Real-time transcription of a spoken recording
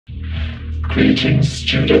Greetings,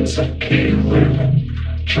 students of KUL.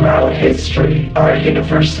 Throughout history, our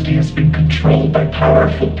university has been controlled by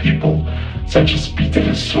powerful people such as Peter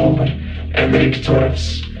and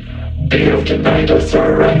Rectors. They have denied us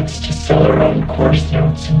our rights to sell our own course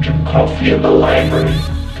notes and drink coffee in the library.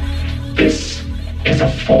 This is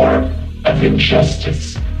a form of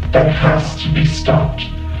injustice that has to be stopped.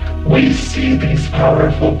 We see these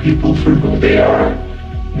powerful people for who they are,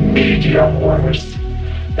 media wars.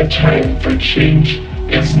 The time for change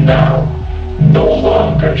is now. No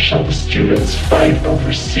longer shall the students fight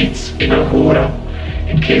over seats in a hura.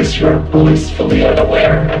 In case you are blissfully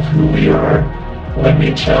unaware of who we are, let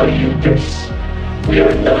me tell you this. We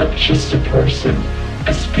are not just a person.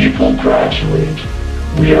 As people graduate,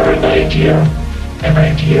 we are an idea, and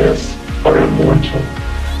ideas are immortal.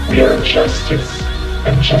 We are justice,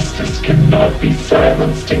 and justice cannot be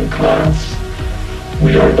silenced in class.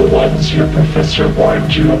 We are the ones your professor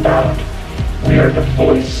warned you about. We are the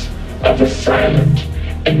voice of the silent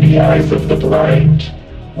and the eyes of the blind.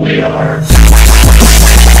 We are...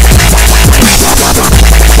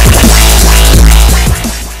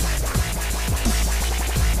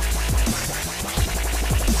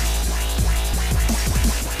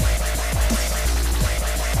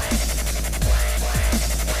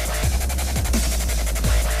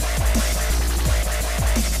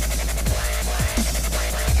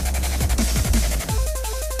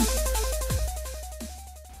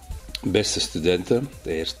 Beste studenten,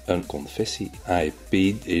 eerst een confessie. I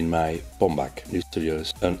peed in my pombak. Nu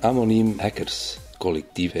serieus. Een anoniem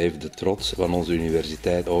hackerscollectief heeft de trots van onze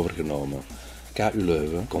universiteit overgenomen. KU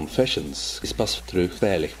Leuven Confessions is pas terug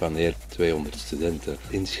veilig wanneer 200 studenten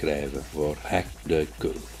inschrijven voor Hack the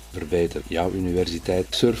KUL. Verbeter jouw universiteit.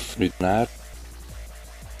 Surf nu naar